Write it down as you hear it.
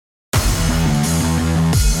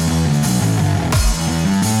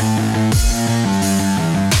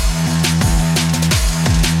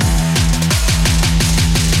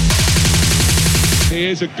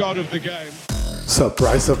is a god of the game.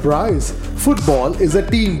 Surprise, surprise! Football is a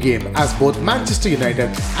team game as both Manchester United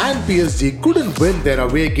and PSG couldn't win their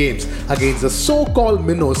away games against the so-called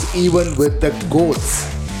minnows even with the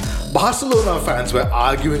GOATs. Barcelona fans were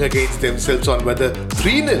arguing against themselves on whether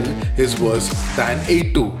 3-0 is worse than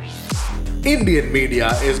 8-2. Indian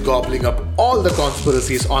media is gobbling up all the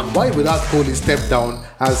conspiracies on why Virat Kohli stepped down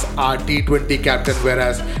as our T20 captain,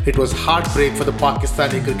 whereas it was heartbreak for the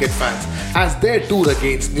Pakistani cricket fans as their tour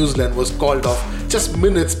against New Zealand was called off just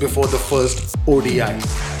minutes before the first ODI.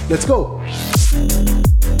 Let's go!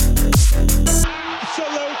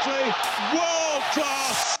 Absolutely world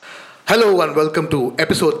class! Hello and welcome to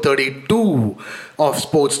episode 32 of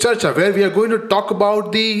Sports Charcha, where we are going to talk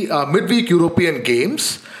about the midweek European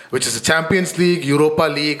games, which is the Champions League, Europa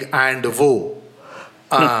League, and WoW.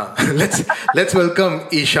 Let's welcome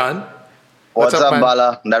Ishan. What's up, man?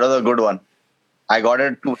 Bala? That was a good one. I got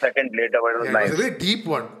it 2 seconds later, but it was Yeah, nice. it was a very deep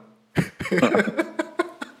one.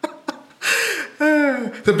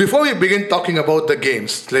 So before we begin talking about the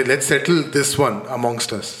games, let's settle this one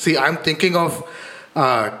amongst us. See, I'm thinking of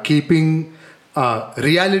keeping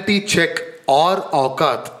Reality Check or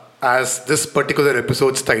Aukat as this particular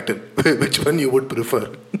episode's title. Which one you would prefer?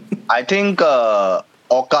 I think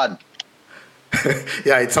Aukat.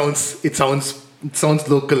 Yeah, it sounds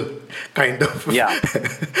local, kind of. Yeah.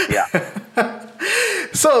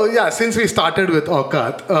 So yeah, since we started with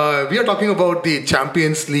Aukat, we are talking about the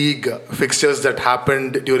Champions League fixtures that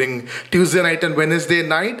happened during Tuesday night and Wednesday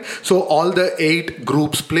night. So all the 8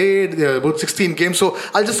 groups played, about 16 games. So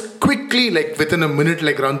I'll just quickly, within a minute,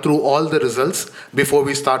 run through all the results before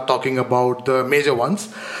we start talking about the major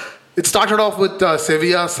ones. It started off with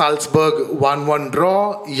Sevilla Salzburg 1-1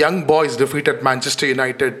 draw. Young Boys defeated Manchester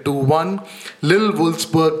United 2-1. Lille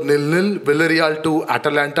Wolfsburg 0-0. Villarreal 2,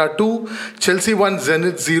 Atalanta 2. Chelsea 1,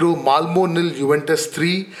 Zenit 0. Malmo 0, Juventus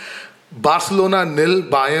 3. Barcelona 0,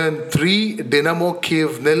 Bayern 3. Dinamo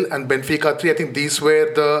Kiev 0 and Benfica 3. I think these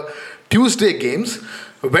were the Tuesday games.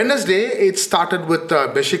 Wednesday, it started with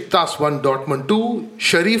Besiktas 1, Dortmund 2,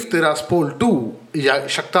 Sheriff Tiraspol 2,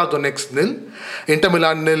 Shakhtar Donetsk 0, Inter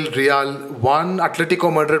Milan 0, Real 1,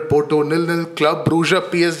 Atletico Madrid Porto 0-0, Club Brugge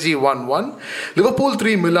PSG 1-1, Liverpool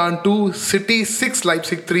 3, Milan 2, City 6,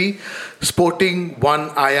 Leipzig 3, Sporting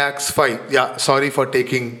 1, Ajax 5. Yeah, sorry for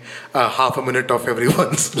taking half a minute of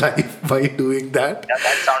everyone's life by doing that. Yeah,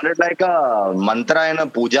 that sounded like a mantra in a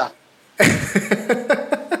puja.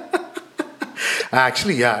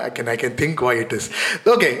 Actually, yeah, I can think why it is.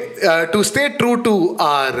 Okay, to stay true to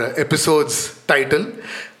our episode's title,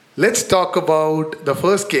 let's talk about the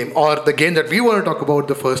first game, or the game that we want to talk about,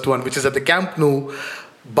 the first one, which is at the Camp Nou,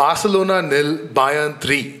 Barcelona 0, Bayern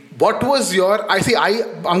 3. What was your...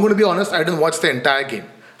 I'm going to be honest, I didn't watch the entire game.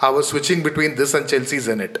 I was switching between this and Chelsea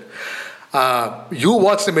Zenit. You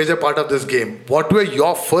watched a major part of this game. What were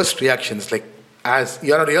your first reactions? As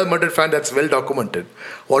you're a Real Madrid fan, that's well documented.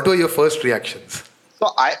 What were your first reactions? So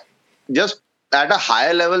I just at a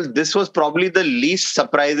higher level, this was probably the least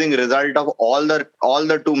surprising result of all the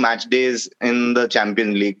 2 match days in the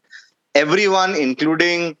Champions League. Everyone,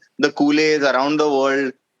 including the Kool-Aids around the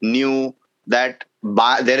world, knew that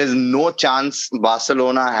there is no chance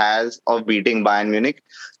Barcelona has of beating Bayern Munich.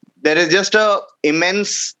 There is just a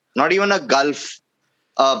immense, not even a gulf,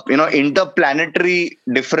 interplanetary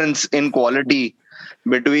difference in quality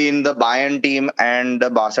between the Bayern team and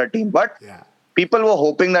the Barca team. But people were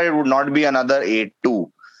hoping that it would not be another 8-2.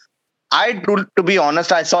 To be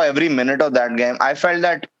honest, I saw every minute of that game. I felt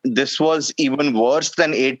that this was even worse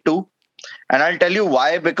than 8-2. And I'll tell you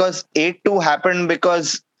why. Because 8-2 happened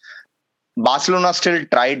because Barcelona still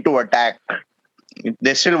tried to attack.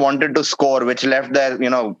 They still wanted to score, which left their,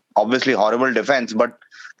 obviously horrible defense. But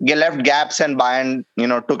left gaps and Bayern,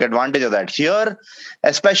 took advantage of that. Here,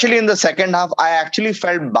 especially in the second half, I actually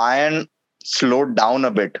felt Bayern slowed down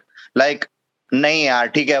a bit. नहीं यार,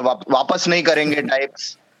 ठीक है, वापस नहीं करेंगे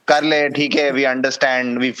types. कर ले, ठीक है, we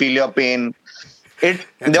understand, we feel your pain. It's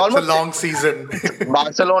a long season.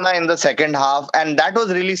 Barcelona in the second half, and that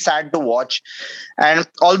was really sad to watch. And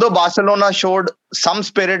although Barcelona showed some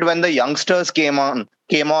spirit when the youngsters came on,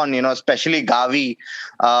 especially Gavi,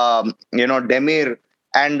 Demir,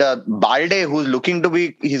 and Balde, who's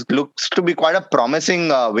looks to be quite a promising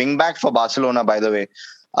wing back for Barcelona, by the way.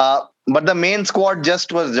 But the main squad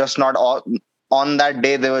was just not on that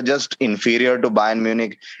day. They were just inferior to Bayern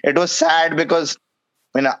Munich. It was sad because,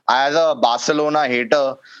 as a Barcelona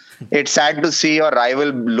hater, it's sad to see your rival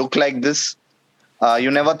look like this.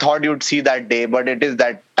 You never thought you'd see that day, but it is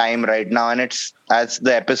that time right now. And it's, as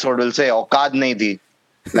the episode will say, औकात नहीं थी.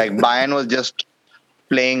 Bayern was just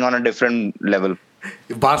playing on a different level.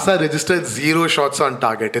 Barca registered 0 shots on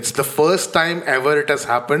target. It's the first time ever it has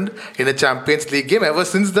happened in a Champions League game ever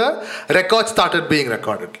since the record started being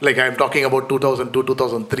recorded. Like I'm talking about 2002,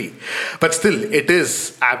 2003. But still, it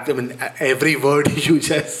is, I mean, every word you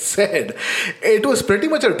just said, it was pretty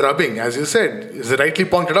much a drubbing. As you said, as rightly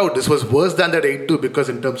pointed out, this was worse than that 8-2 because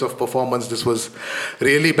in terms of performance, this was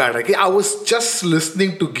really bad. Like, I was just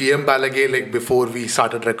listening to Guillaume Balaguer like before we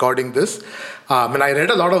started recording this. And I read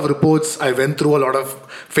a lot of reports. I went through a lot of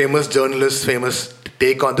famous journalists, famous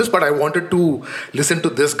take on this, but I wanted to listen to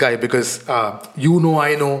this guy because I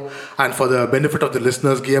know, and for the benefit of the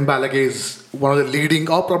listeners, Guillaume Balaguer is one of the leading,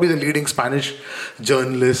 or probably the leading Spanish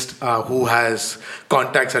journalist who has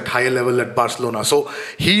contacts at higher level at Barcelona. So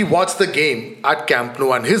he watched the game at Camp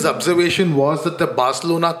Nou, and his observation was that the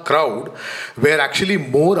Barcelona crowd were actually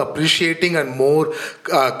more appreciating and more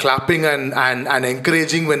clapping and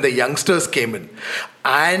encouraging when the youngsters came in.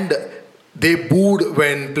 And they booed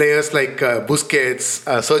when players like Busquets,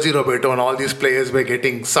 Sergio Roberto, and all these players were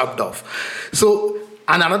getting subbed off. So,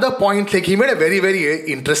 and another point, like he made a very, very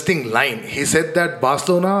interesting line. He said that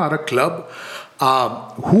Barcelona are a club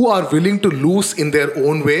who are willing to lose in their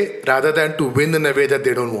own way rather than to win in a way that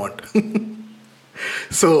they don't want.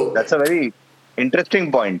 So that's a very interesting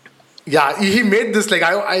point. Yeah, he made this like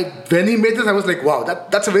I when he made this, I was like, wow,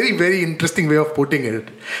 that's a very, very interesting way of putting it.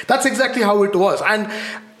 That's exactly how it was. And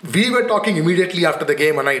we were talking immediately after the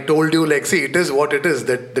game, and I told you, like, see, it is what it is.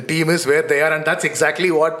 That the team is where they are, and that's exactly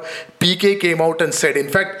what PK came out and said. In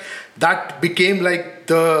fact, that became like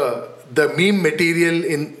the meme material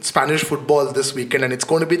in Spanish football this weekend, and it's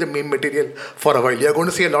going to be the meme material for a while. You're going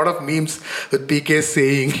to see a lot of memes with PK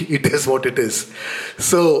saying it is what it is.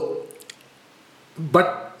 So,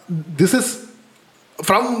 but this is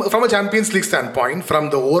from a Champions League standpoint, from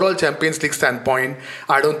the overall Champions League standpoint,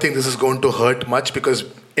 I don't think this is going to hurt much because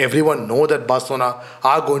everyone know that Barcelona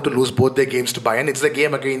are going to lose both their games to Bayern. It's the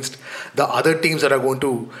game against the other teams that are going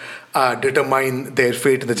to determine their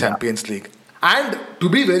fate in the Champions League. And to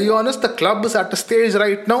be very honest, the club is at a stage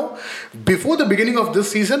right now. Before the beginning of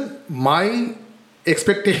this season, my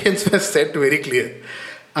expectations were set very clear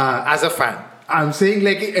as a fan. I'm saying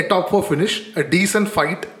like a top 4 finish, a decent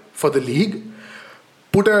fight for the league,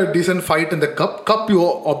 put a decent fight in the cup. Cup you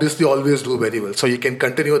obviously always do very well. So you can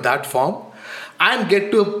continue that form and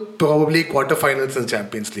get to probably quarterfinals in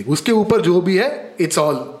Champions League. Uske upar jo bhi hai, it's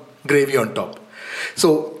all gravy on top.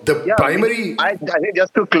 So the primary... I think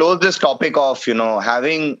just to close this topic of,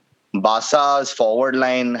 having Barca's forward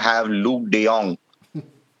line have Luke de Jong,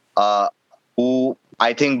 who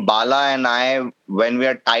I think Bala and I, when we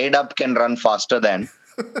are tied up, can run faster than,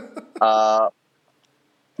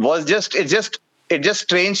 it's just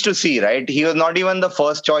strange to see, right? He was not even the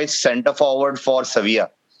first choice centre forward for Sevilla.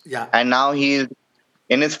 Yeah. And now he's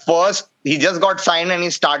in his first, he just got signed and he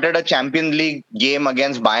started a Champions League game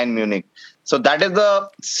against Bayern Munich. So that is the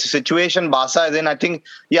situation Barca is in. I think,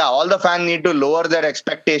 all the fans need to lower their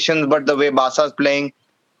expectations, but the way Barca is playing,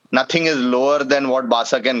 nothing is lower than what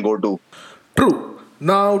Barca can go to. True.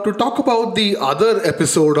 Now, to talk about the other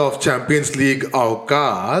episode of Champions League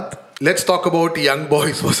Aukat, let's talk about Young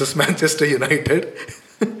Boys versus Manchester United.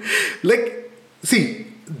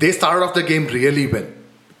 They started off the game really well.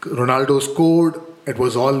 Ronaldo scored. It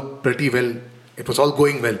was all pretty well. It was all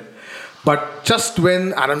going well. But just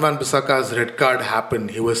when Aaron Wan-Bissaka's red card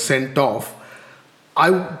happened, he was sent off, I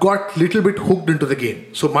got a little bit hooked into the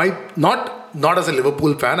game. So not as a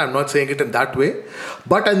Liverpool fan, I'm not saying it in that way,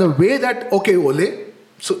 but in a way that, okay, Ole,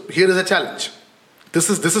 so here is a challenge. This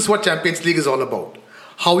is what Champions League is all about.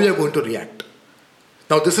 How we are going to react.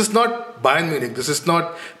 Now, this is not Bayern Munich, this is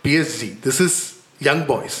not PSG, this is Young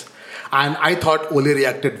Boys. And I thought Ole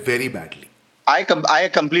reacted very badly. I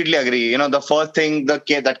completely agree. The first thing that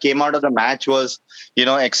came out of the match was,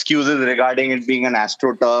 excuses regarding it being an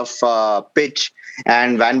AstroTurf pitch,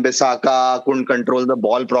 and Wan-Bissaka couldn't control the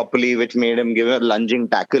ball properly, which made him give a lunging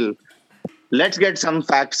tackle. Let's get some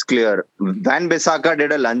facts clear. Wan-Bissaka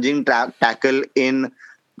did a lunging tackle in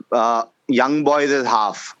Young Boys'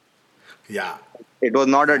 half. Yeah. It was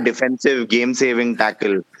not a defensive game-saving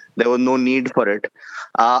tackle. There was no need for it.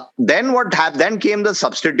 Then what happened? Then came the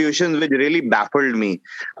substitutions, which really baffled me.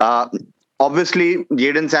 Obviously,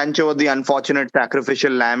 Jadon Sancho was the unfortunate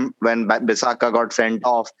sacrificial lamb when Bissaka got sent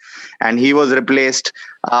off, and he was replaced.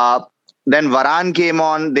 Then Varane came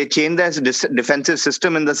on. They changed their defensive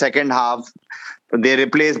system in the second half. They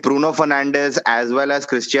replaced Bruno Fernandes as well as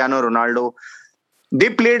Cristiano Ronaldo. They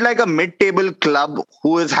played like a mid-table club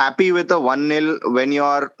who is happy with a 1-0 when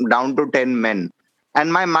you're down to 10 men.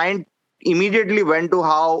 And my mind immediately went to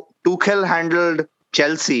how Tuchel handled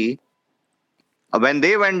Chelsea when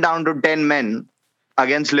they went down to 10 men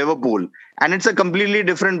against Liverpool, and it's a completely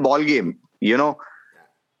different ball game.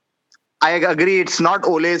 I agree. It's not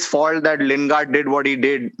Ole's fault that Lingard did what he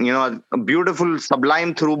did. A beautiful,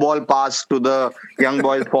 sublime through ball pass to the young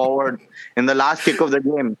boys forward in the last kick of the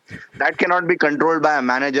game. That cannot be controlled by a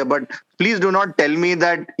manager. But please do not tell me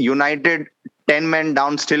that United 10 men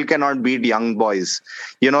down still cannot beat young boys.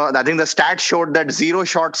 I think the stats showed that 0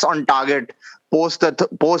 shots on target post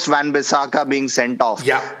Van Bissaka being sent off.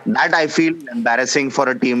 Yeah. That I feel embarrassing for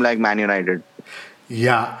a team like Man United.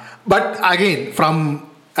 Yeah. But again,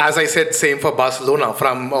 as I said, same for Barcelona,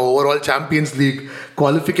 from overall Champions League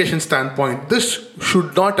qualification standpoint, this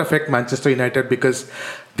should not affect Manchester United because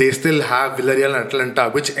they still have Villarreal and Atalanta,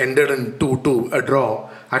 which ended in 2-2, a draw,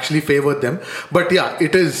 actually favored them. But yeah,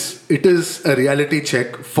 it is a reality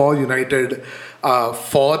check for United,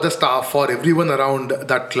 for the staff, for everyone around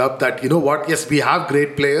that club, that, yes, we have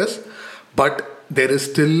great players, but there is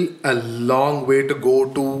still a long way to go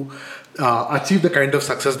to achieve the kind of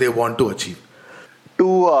success they want to achieve.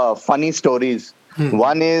 Two funny stories.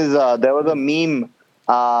 One is there was a meme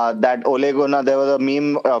that Ole Gunnar, there was a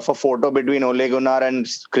meme for photo between Ole Gunnar and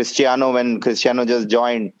Cristiano when Cristiano just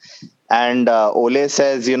joined. And Ole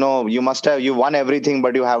says, you won everything,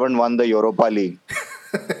 but you haven't won the Europa League.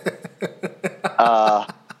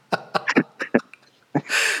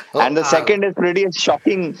 And the second is pretty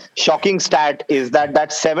shocking stat is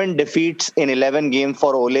that 7 defeats in 11 games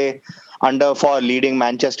for Ole for leading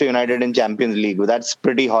Manchester United in Champions League. That's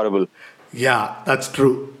pretty horrible. Yeah, that's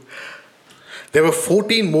true. There were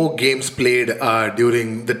 14 more games played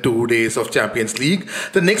during the 2 days of Champions League.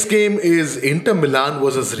 The next game is Inter Milan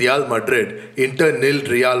versus Real Madrid. Inter 0,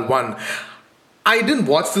 Real 1. I didn't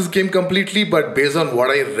watch this game completely, but based on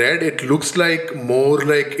what I read, it looks like more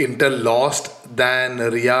like Inter lost than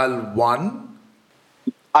Real won.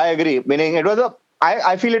 I agree. Meaning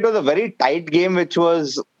I feel it was a very tight game, which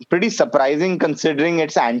was pretty surprising considering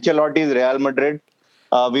it's Ancelotti's Real Madrid.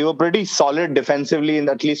 We were pretty solid defensively,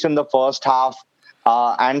 at least in the first half.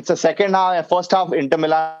 And the first half, Inter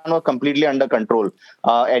Milan were completely under control.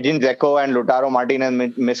 Edin Dzeko and Lautaro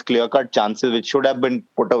Martinez missed clear-cut chances, which should have been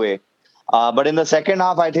put away. But in the second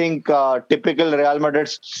half, I think typical Real Madrid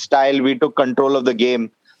style, we took control of the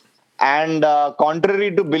game. And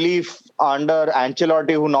contrary to belief, under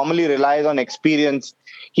Ancelotti, who normally relies on experience,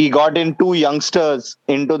 he got in 2 youngsters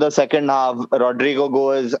into the second half, Rodrigo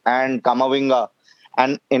Goes and Camavinga.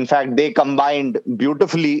 And in fact, they combined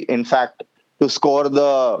beautifully, to score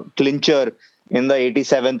the clincher in the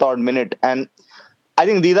 87th odd minute. And I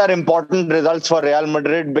think these are important results for Real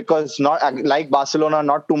Madrid because, not like Barcelona,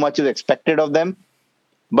 not too much is expected of them.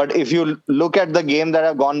 But if you look at the game that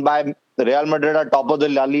have gone by, Real Madrid are top of the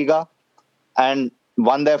La Liga and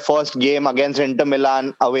won their first game against Inter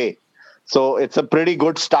Milan away. So it's a pretty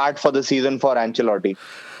good start for the season for Ancelotti.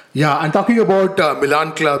 Yeah, and talking about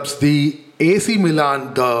Milan clubs, the AC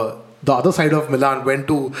Milan, the other side of Milan, went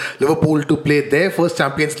to Liverpool to play their first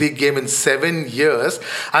Champions League game in 7 years,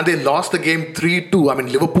 and they lost the game 3-2. I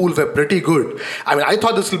mean, Liverpool were pretty good. I mean, I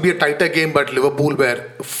thought this would be a tighter game, but Liverpool were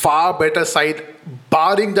far better side,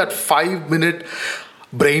 barring that 5-minute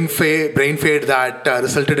brain fade that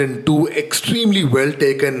resulted in 2 extremely well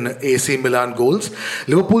taken AC Milan goals.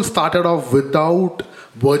 Liverpool started off without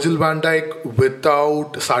Virgil van Dijk,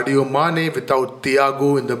 without Sadio Mane, without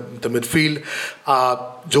Thiago in the midfield.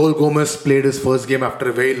 Joel Gomez played his first game after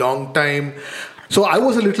a very long time. So I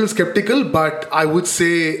was a little skeptical, but I would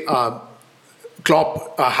say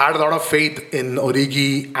Klopp had a lot of faith in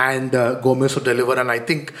Origi and Gomez to deliver, and I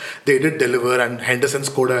think they did deliver, and Henderson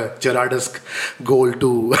scored a Gerrard-esque goal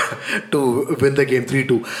to win the game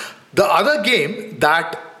 3-2. The other game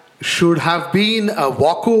that should have been a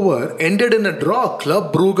walkover ended in a draw.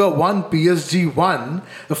 Club Brugge 1, PSG 1.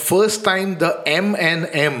 The first time the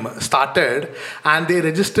MNM started, and they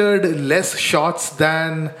registered less shots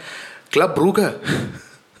than Club Brugge.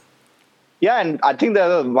 Yeah, and I think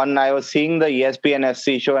the one I was seeing the ESPN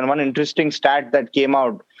FC show, and one interesting stat that came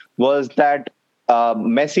out was that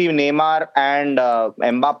Messi, Neymar, and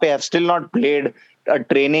Mbappe have still not played a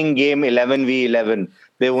training game 11v11.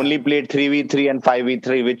 They only played 3v3 and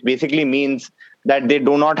 5v3, which basically means that they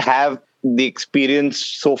do not have the experience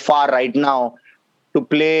so far right now to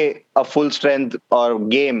play a full strength or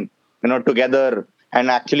game, together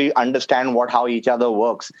and actually understand how each other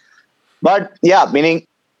works. But yeah, meaning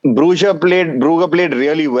Brugge played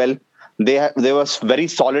really well. They were very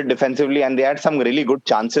solid defensively, and they had some really good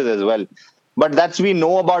chances as well. But that's we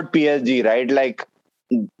know about PSG, right? Like,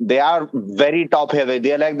 they are very top heavy.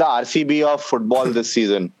 They are like the RCB of football this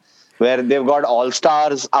season, where they've got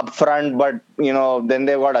all-stars up front, but then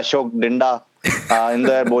they've got Ashok Dinda in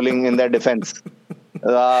their bowling, in their defense.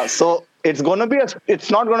 So it's not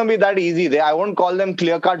going to be that easy. I won't call them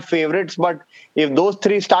clear-cut favorites, but if those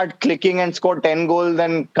three start clicking and score 10 goals,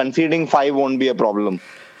 then conceding 5 won't be a problem.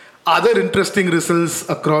 Other interesting results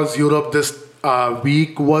across Europe this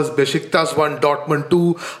week was Besiktas won, Dortmund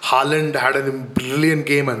 2. Haaland had a brilliant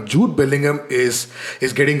game, and Jude Bellingham is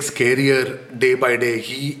getting scarier day by day.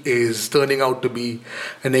 He is turning out to be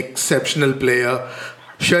an exceptional player.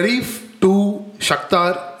 Sharif 2,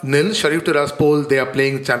 Shakhtar 0. Sharif Tiraspol, they are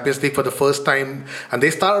playing Champions League for the first time, and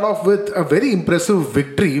they started off with a very impressive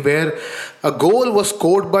victory where a goal was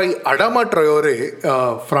scored by Adama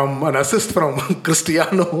Traore from an assist from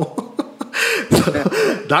Cristiano. So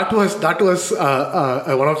that was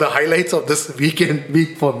one of the highlights of this week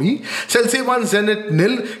for me. Chelsea won, Zenit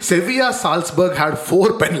 0. Sevilla Salzburg had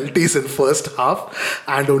 4 penalties in first half,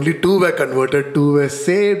 and only 2 were converted, 2 were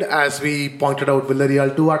saved. As we pointed out,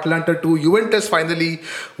 Villarreal 2, Atalanta 2. Juventus finally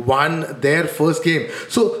won their first game.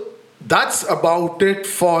 So that's about it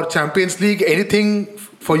for Champions League. Anything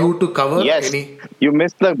for you to cover? Yes. You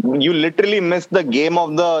literally missed the game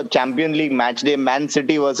of the Champions League match day, Man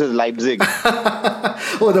City versus Leipzig.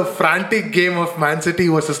 Oh, the frantic game of Man City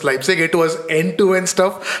versus Leipzig. It was end-to-end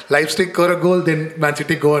stuff. Leipzig score a goal, then Man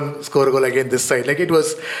City go and score a goal again this side. Like it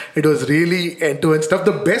was really end-to-end stuff.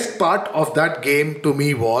 The best part of that game to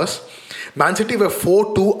me was Man City were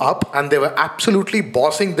 4-2 up and they were absolutely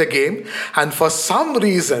bossing the game. And for some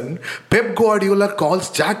reason, Pep Guardiola calls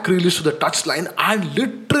Jack Grealish to the touchline and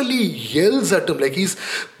literally yells at him like he's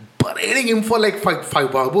parading him for like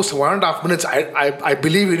five almost 1.5 minutes. I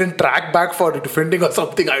believe he didn't track back for defending or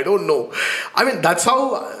something. I don't know. I mean, that's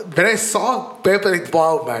how, when I saw Pep, like,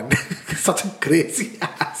 wow, man, such a crazy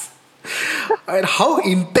ass. And how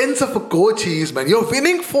intense of a coach he is, man. You're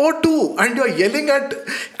winning 4-2 and you're yelling at,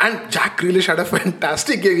 and Jack Grealish had a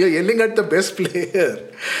fantastic game. You're yelling at the best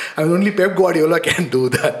player. And only Pep Guardiola can do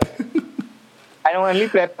that. I know only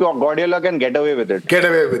Pep Guardiola can get away with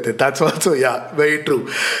it. That's also, yeah, very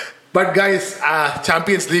true. But guys,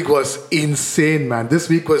 Champions League was insane, man. This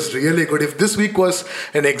week was really good. If this week was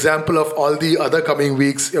an example of all the other coming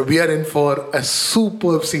weeks, we are in for a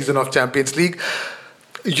superb season of Champions League.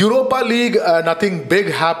 Europa League, nothing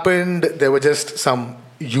big happened. There were just some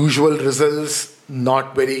usual results,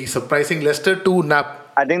 not very surprising. Leicester 2,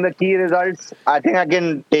 I think the key results, I think I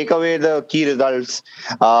can take away the key results.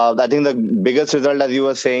 I think the biggest result, as you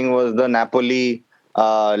were saying, was the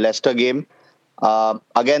Napoli-Leicester game.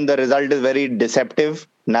 Again, the result is very deceptive.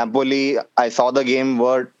 Napoli, I saw the game,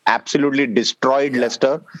 were absolutely destroyed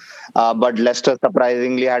Leicester. But Leicester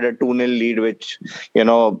surprisingly had a 2-0 lead, which,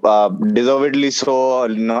 deservedly so,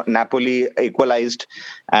 Napoli equalized.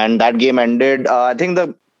 And that game ended. I think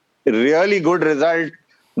the really good result,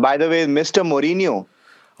 by the way, is Mr. Mourinho,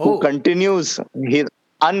 who continues his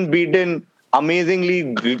unbeaten,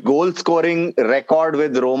 amazingly goal-scoring record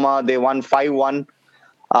with Roma. They won 5-1.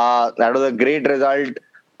 That was a great result.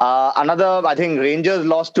 Another, I think Rangers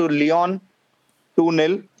lost to Lyon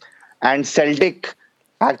 2-0. And Celtic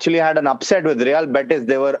actually had an upset with Real Betis.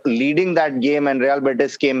 They were leading that game and Real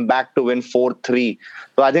Betis came back to win 4-3.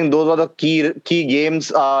 So I think those were the key games.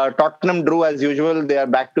 Tottenham drew as usual. They are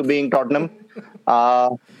back to being Tottenham.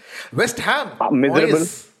 West Ham. Miserable.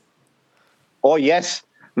 Boys. Oh, yes.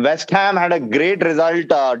 West Ham had a great result.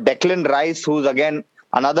 Declan Rice, who's again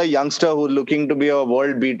another youngster who's looking to be a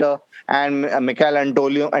world beater. And Mikel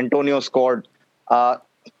Antonio scored.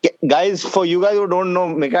 Guys, for you guys who don't know,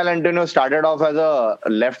 Mikel Antonio started off as a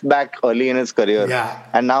left back early in his career. Yeah.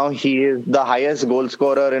 And now he is the highest goal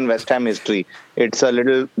scorer in West Ham history. It's a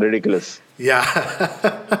little ridiculous. Yeah.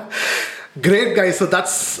 Great, guys. So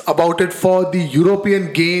that's about it for the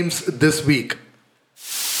European games this week.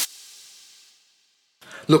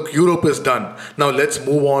 Look, Europe is done. Now let's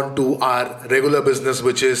move on to our regular business,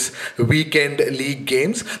 which is weekend league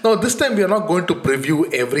games. Now this time we are not going to preview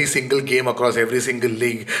every single game across every single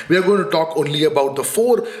league. We are going to talk only about the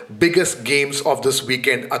 4 biggest games of this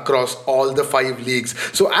weekend across all the 5 leagues.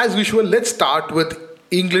 So as usual, let's start with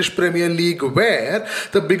English Premier League, where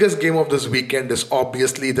the biggest game of this weekend is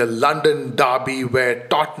obviously the London Derby, where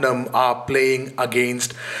Tottenham are playing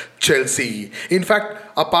against Chelsea. In fact,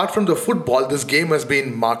 apart from the football, this game has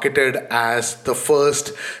been marketed as the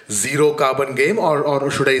first zero carbon game,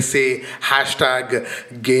 or should I say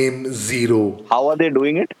 #Game Zero. How are they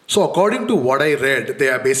doing it? So according to what I read, they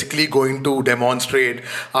are basically going to demonstrate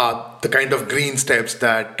the kind of green steps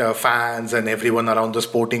that fans and everyone around the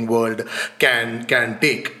sporting world can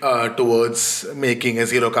take towards making a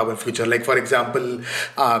zero carbon future. Like, for example,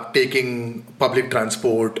 taking public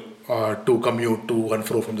transport to commute to and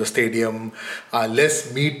fro from the stadium,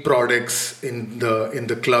 less meat products in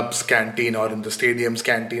the club's canteen or in the stadium's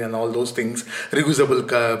canteen, and all those things, reusable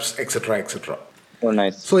cups, etc., etc. Oh,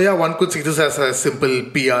 nice. So yeah, one could see this as a simple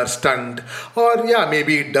PR stunt, or yeah,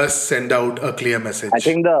 maybe it does send out a clear message. I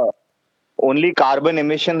think the only carbon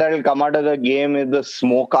emission that will come out of the game is the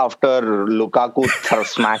smoke after Lukaku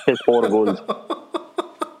smashes 4 goals.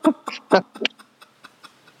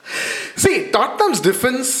 See, Tottenham's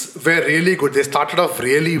defense were really good. They started off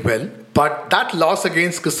really well, but that loss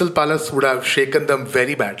against Crystal Palace would have shaken them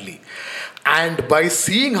very badly. And by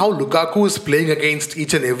seeing how Lukaku is playing against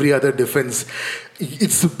each and every other defense,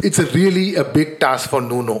 it's a really a big task for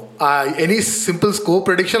Nuno. Any simple score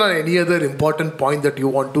prediction or any other important point that you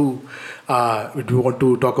want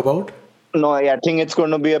to talk about? No, I think it's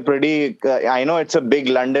going to be a pretty. I know it's a big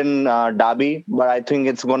London derby, but I think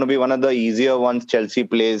it's going to be one of the easier ones Chelsea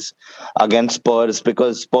plays against Spurs,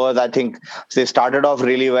 because Spurs, I think they started off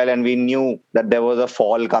really well, and we knew that there was a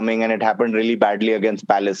fall coming, and it happened really badly against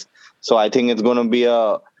Palace. So I think it's going to be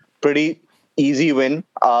a pretty easy win.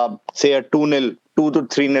 Say a 2-0, 2 to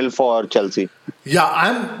 3-0 for Chelsea. Yeah,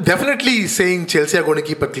 I'm definitely saying Chelsea are going to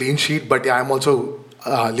keep a clean sheet, but yeah, I'm also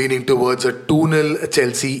leaning towards a 2-0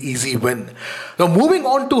 Chelsea easy win. Now, moving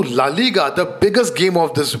on to La Liga, the biggest game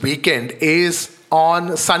of this weekend is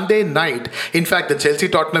on Sunday night. In fact, the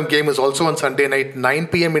Chelsea-Tottenham game is also on Sunday night, 9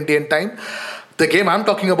 p.m. Indian time. The game I'm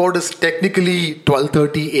talking about is technically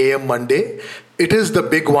 12:30 a.m. Monday. It is the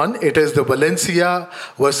big one. It is the Valencia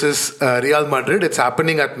versus Real Madrid. It's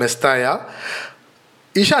happening at Mestalla.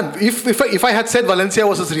 Ishan, if I had said Valencia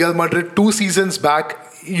versus Real Madrid 2 seasons back,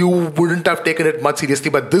 you wouldn't have taken it much seriously.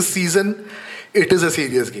 But this season, it is a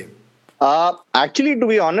serious game. Actually, to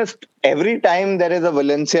be honest, every time there is a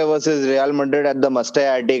Valencia versus Real Madrid at the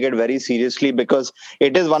Mestalla, I take it very seriously, because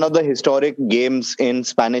it is one of the historic games in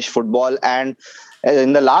Spanish football. And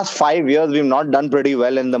in the last 5 years, we've not done pretty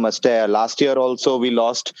well in the Mestalla. Last year also we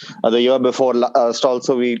lost. The year before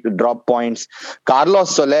also we dropped points.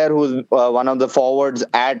 Carlos Soler, who's one of the forwards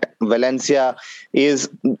at Valencia, has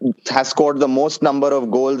scored the most number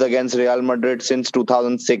of goals against Real Madrid since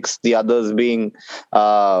 2006. The others being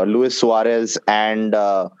Luis Suarez and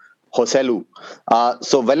Joselu.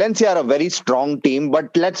 So Valencia are a very strong team,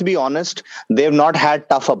 but let's be honest, they've not had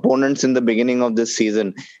tough opponents in the beginning of this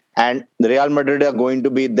season. And the Real Madrid are going to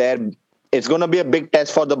be there. It's going to be a big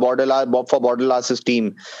test for Bordalas'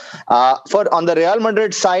 team. On the Real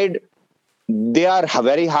Madrid side, they are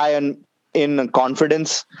very high in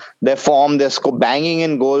confidence. Their form, they're banging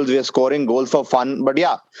in goals. We're scoring goals for fun. But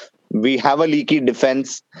yeah, we have a leaky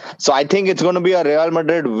defense. So I think it's going to be a Real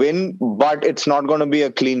Madrid win, but it's not going to be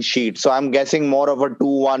a clean sheet. So I'm guessing more of a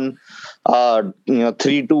 2-1,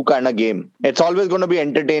 3-2 kind of game. It's always going to be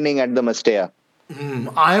entertaining at the Mestalla.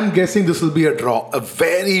 I am guessing this will be a draw, a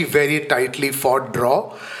very, very tightly fought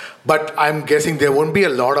draw. But I'm guessing there won't be a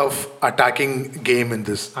lot of attacking game in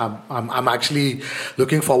this. I'm actually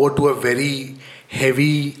looking forward to a very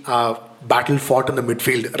heavy battle fought in the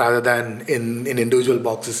midfield rather than in individual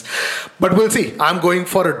boxes. But we'll see. I'm going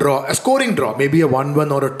for a draw, a scoring draw, maybe a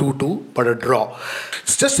 1-1 or a 2-2, but a draw.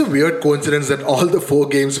 It's just a weird coincidence that all the 4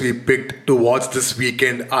 games we picked to watch this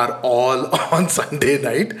weekend are all on Sunday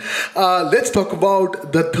night. Let's talk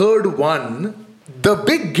about the third one. The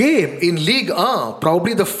big game in Ligue 1,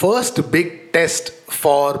 probably the first big test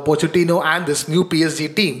for Pochettino and this new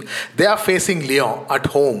PSG team. They are facing Lyon at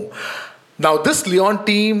home. Now, this Lyon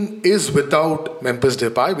team is without Memphis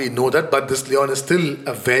Depay. We know that, but this Lyon is still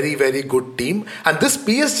a very, very good team. And this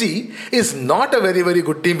PSG is not a very, very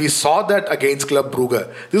good team. We saw that against Club Brugge.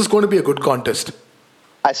 This is going to be a good contest.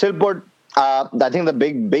 I still put. I think the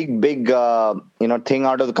big thing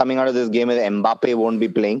coming out of this game is Mbappe won't be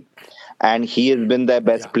playing. And he has been their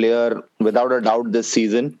best player without a doubt this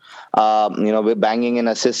season. We're banging in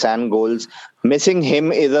assists and goals. Missing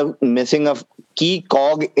him is missing a key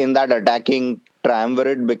cog in that attacking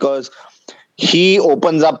triumvirate, because he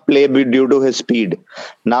opens up play due to his speed.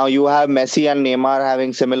 Now you have Messi and Neymar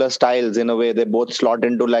having similar styles in a way. They both slot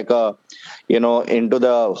into into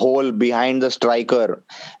the hole behind the striker.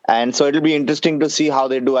 And so it'll be interesting to see how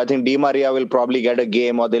they do. I think Di Maria will probably get a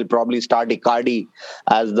game, or they'll probably start Icardi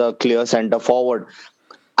as the clear center forward.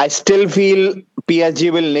 I still feel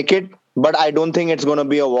PSG will nick it, but I don't think it's going to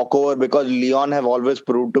be a walkover, because Lyon have always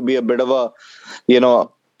proved to be a bit of a,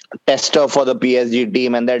 tester for the PSG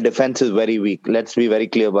team, and their defense is very weak. Let's be very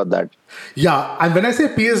clear about that. Yeah, and when I say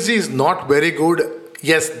PSG is not very good,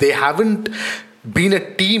 yes, they haven't been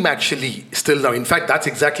a team actually still now. In fact, that's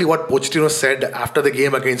exactly what Pochettino said after the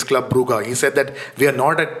game against Club Brugge. He said that we are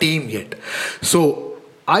not a team yet. So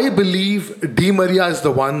I believe Di Maria is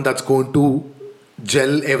the one that's going to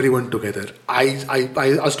gel everyone together.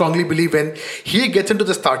 I strongly believe when he gets into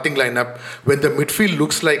the starting lineup, when the midfield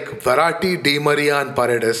looks like Verratti, Di Maria, and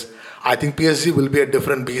Paredes, I think PSG will be a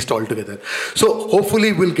different beast altogether. So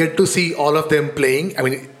hopefully we'll get to see all of them playing. I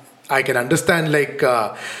mean, I can understand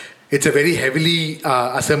it's a very heavily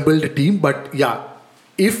assembled team, but yeah,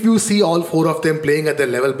 if you see all four of them playing at their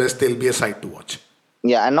level best, they'll be a sight to watch.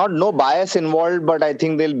 Yeah, and no bias involved, but I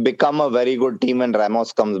think they'll become a very good team when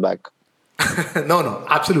Ramos comes back. No,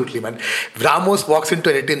 absolutely, man. Ramos walks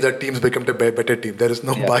into any team, that team's become a better team. There is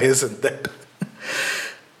no bias in that.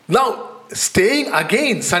 Now, staying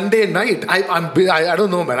again Sunday night. I don't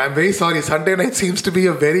know, man. I'm very sorry. Sunday night seems to be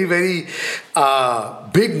a very, very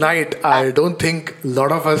big night. I don't think a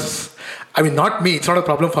lot of us. I mean, not me. It's not a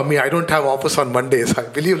problem for me. I don't have office on Mondays. I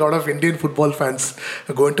believe a lot of Indian football fans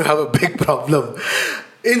are going to have a big problem.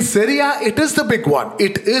 In Serie A, it is the big one.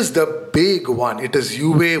 It is the big one. It is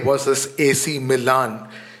Juve versus AC Milan.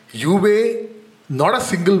 Juve, not a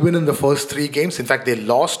single win in the first three games. In fact, they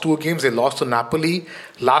lost two games. They lost to Napoli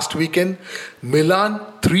last weekend. Milan,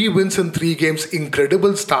 3 wins in 3 games.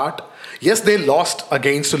 Incredible start. Yes, they lost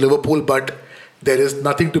against Liverpool, but there is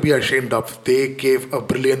nothing to be ashamed of. They gave a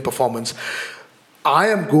brilliant performance. I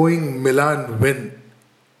am going Milan win.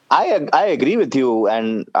 I agree with you,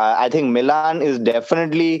 and I think Milan is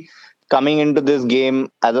definitely coming into this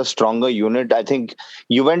game as a stronger unit. I think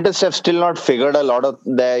Juventus have still not figured a lot of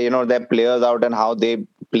their players out and how they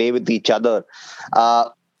play with each other.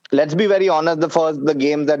 Let's be very honest. The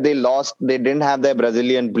games that they lost, they didn't have their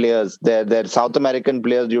Brazilian players, their South American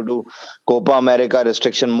players due to Copa America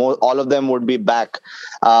restriction. All of them would be back.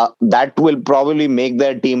 That will probably make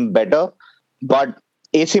their team better, but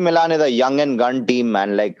AC Milan is a young and gun team,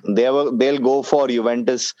 man. Like they'll go for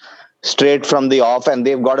Juventus straight from the off, and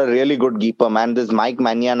they've got a really good keeper, man. This Mike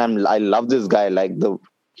Maignan, I love this guy.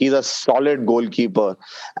 He's a solid goalkeeper,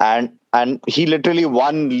 and he literally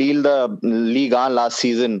won the Ligue 1 last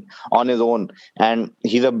season on his own, and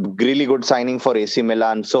he's a really good signing for AC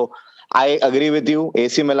Milan. So I agree with you,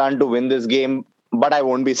 AC Milan to win this game, but I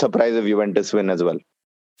won't be surprised if Juventus win as well.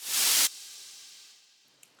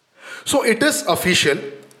 So it is official.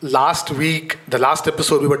 Last week, the last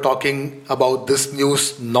episode, we were talking about this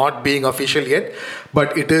news not being official yet,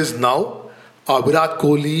 but it is now. Virat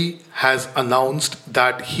Kohli has announced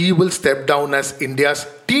that he will step down as India's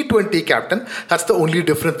T20 captain. That's the only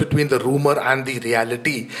difference between the rumor and the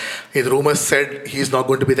reality. The rumor said he's not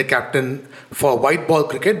going to be the captain for white ball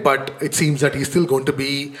cricket, but it seems that he's still going to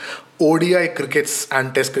be ODI crickets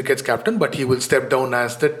and Test crickets captain, but he will step down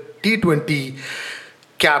as the T20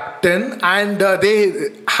 captain, and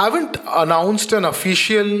they haven't announced an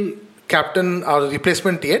official captain or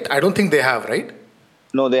replacement yet. I don't think they have, right?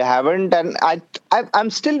 No, they haven't, and I'm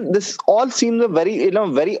still. This all seems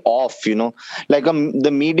very off.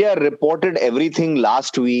 The media reported everything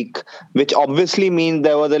last week, which obviously means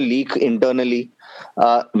there was a leak internally.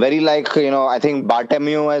 I think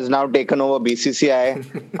Bartomeu has now taken over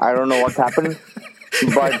BCCI. I don't know what's happened,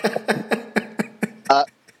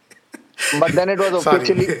 but then it was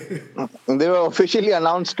officially. They were officially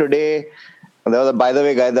announced today. By the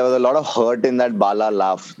way, guys, there was a lot of hurt in that Bala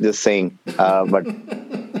laugh. Just saying, but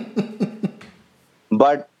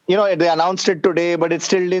they announced it today, but it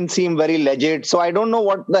still didn't seem very legit. So I don't know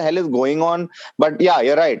what the hell is going on. But yeah,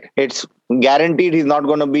 you're right. It's guaranteed he's not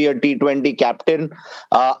going to be a T20 captain.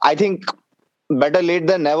 I think better late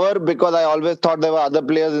than never, because I always thought there were other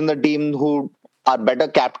players in the team who are better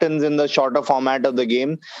captains in the shorter format of the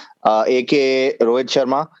game, aka Rohit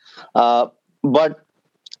Sharma. But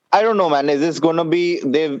I don't know, man. Is this going to be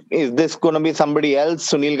somebody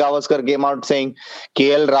else? Sunil Gavaskar came out saying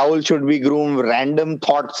KL Rahul should be groomed. Random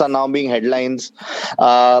thoughts are now being headlines.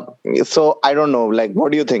 So I don't know.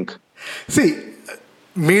 What do you think? See,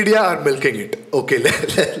 media are milking it. Okay,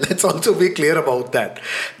 let's also be clear about that.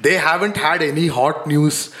 They haven't had any hot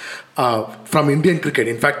news from Indian cricket.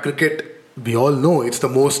 In fact, cricket, we all know it's the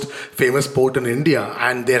most famous sport in India,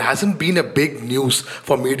 and there hasn't been a big news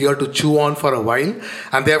for media to chew on for a while,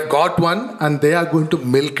 and they have got one, and they are going to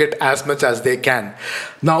milk it as much as they can.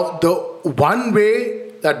 Now, the one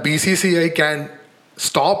way that BCCI can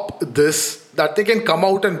stop this, that they can come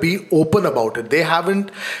out and be open about it. They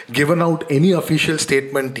haven't given out any official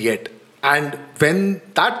statement yet. And when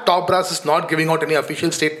that top brass is not giving out any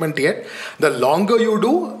official statement yet, the longer you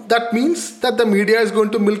do, that means that the media is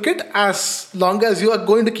going to milk it as long as you are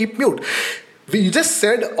going to keep mute. We just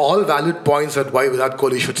said all valid points that why Virat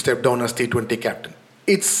Kohli should step down as T20 captain.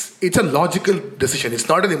 it's a logical decision. It's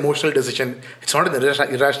not an emotional decision. It's not an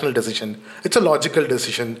irrational decision. It's a logical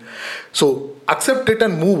decision. So accept it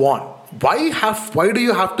and move on. Why do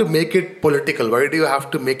you have to make it political? Why do you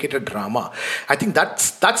have to make it a drama? I think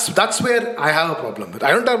that's where I have a problem with.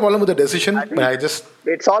 I don't have a problem with the decision, but I just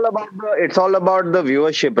it's all about the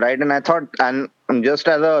viewership, right? And I thought, and just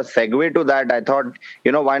as a segue to that, I thought,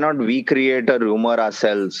 why not we create a rumor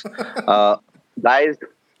ourselves? Guys,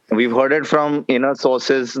 we've heard it from inner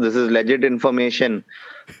sources. This is legit information.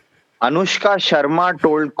 Anushka Sharma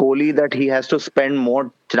told Kohli that he has to spend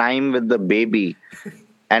more time with the baby,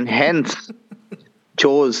 and hence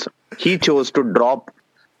he chose to drop,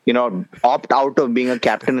 opt out of being a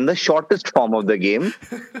captain in the shortest form of the game,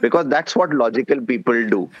 because that's what logical people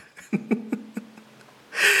do.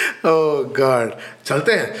 Oh God,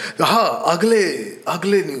 चलते हैं. हाँ,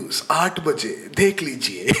 अगले news 8 बजे देख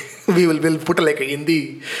लीजिए. We'll put like a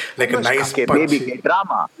Hindi, like a nice punch. Baby के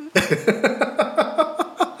drama.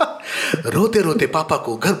 रोते रोते पापा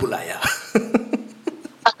को घर बुलाया.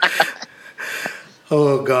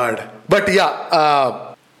 Oh God, but yeah.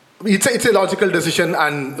 It's a logical decision,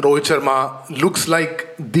 and Rohit Sharma looks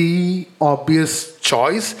like the obvious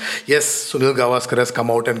choice. Yes, Sunil Gavaskar has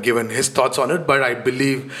come out and given his thoughts on it, but I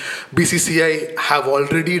believe BCCI have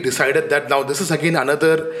already decided that. Now this is again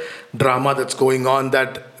another drama that's going on,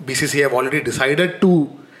 that BCCI have already decided to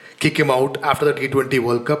kick him out after the T20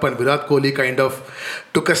 World Cup, and Virat Kohli kind of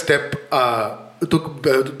took a step. Virat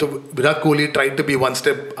Kohli tried to be one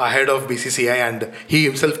step ahead of BCCI, and he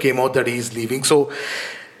himself came out that he's leaving. So,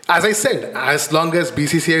 as I said, as long as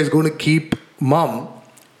BCCI is going to keep mum,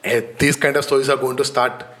 these kind of stories are going to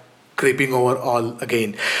start creeping over all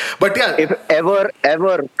again. But yeah, if ever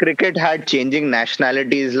cricket had changing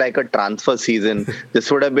nationalities like a transfer season,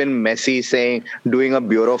 this would have been Messi doing a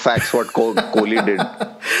burofax what Kohli did.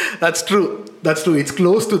 That's true. It's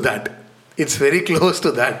close to that. It's very close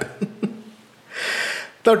to that.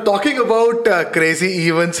 Now, talking about crazy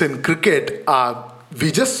events in cricket,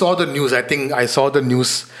 we just saw the news. I think I saw the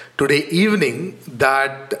news today evening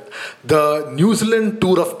that the New Zealand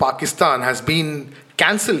tour of Pakistan has been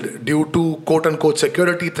cancelled due to quote-unquote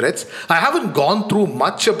security threats. I haven't gone through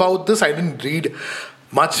much about this. I didn't read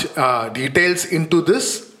much details into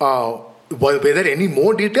this. Were there any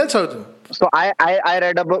more details? So I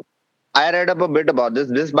read up a bit about this.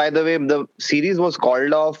 This, by the way, the series was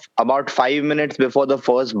called off about 5 minutes before the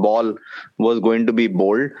first ball was going to be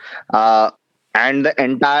bowled. And the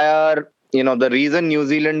entire, the reason New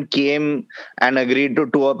Zealand came and agreed to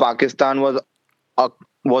tour Pakistan was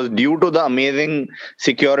due to the amazing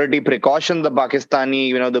security precautions the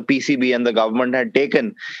Pakistani, the PCB and the government had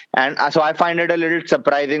taken. And so I find it a little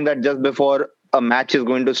surprising that just before a match is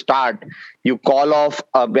going to start, you call off,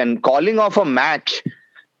 and calling off a match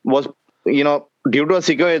was, due to a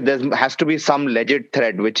security, there has to be some legit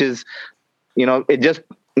threat, which is, it just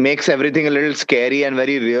makes everything a little scary and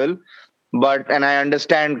very real. And I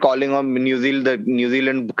understand calling off the New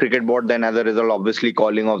Zealand Cricket Board, then as a result, obviously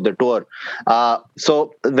calling off the tour.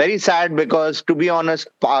 So very sad, because to be honest,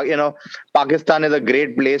 Pakistan is a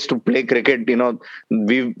great place to play cricket.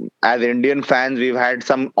 We've, as Indian fans, we've had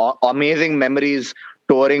some amazing memories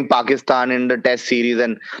touring Pakistan in the Test series,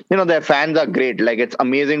 and their fans are great. Like, it's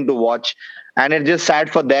amazing to watch. And it's just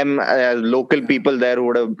sad for them as local people there who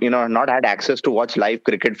would have, not had access to watch live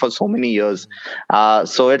cricket for so many years.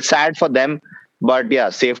 So it's sad for them. But yeah,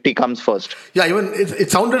 safety comes first. Yeah, even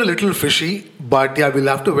it sounded a little fishy, but yeah, we'll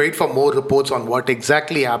have to wait for more reports on what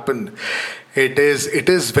exactly happened. It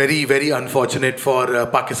is very, very unfortunate for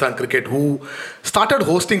Pakistan cricket, who started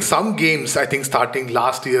hosting some games, I think starting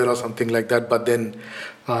last year or something like that. But then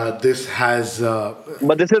this has...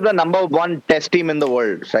 But this is the number one test team in the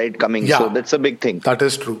world, right, coming. Yeah, so that's a big thing. That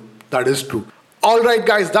is true. All right,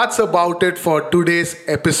 guys, that's about it for today's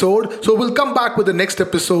episode. So we'll come back with the next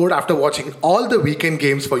episode after watching all the weekend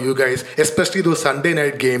games for you guys, especially those Sunday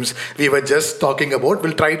night games we were just talking about.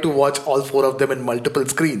 We'll try to watch all 4 of them in multiple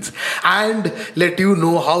screens and let you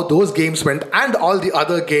know how those games went, and all the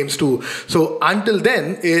other games too. So until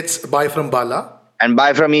then, it's bye from Bala. And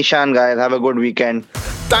bye from Ishan, guys. Have a good weekend.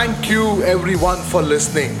 Thank you everyone for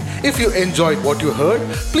listening. If you enjoyed what you heard,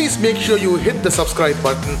 please make sure you hit the subscribe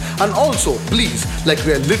button, and also please, like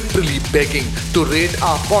we are literally begging, to rate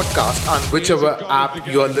our podcast on whichever app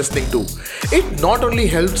you are listening to. It not only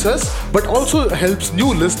helps us, but also helps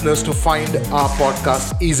new listeners to find our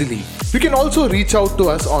podcast easily. You can also reach out to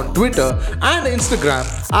us on Twitter and Instagram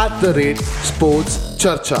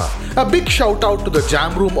 @SportsCharcha. A big shout out to the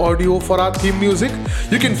Jam Room Audio for our theme music.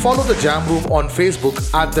 You can follow the Jam Room on Facebook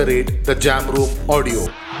 @The Jam Room Audio.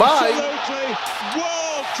 Bye!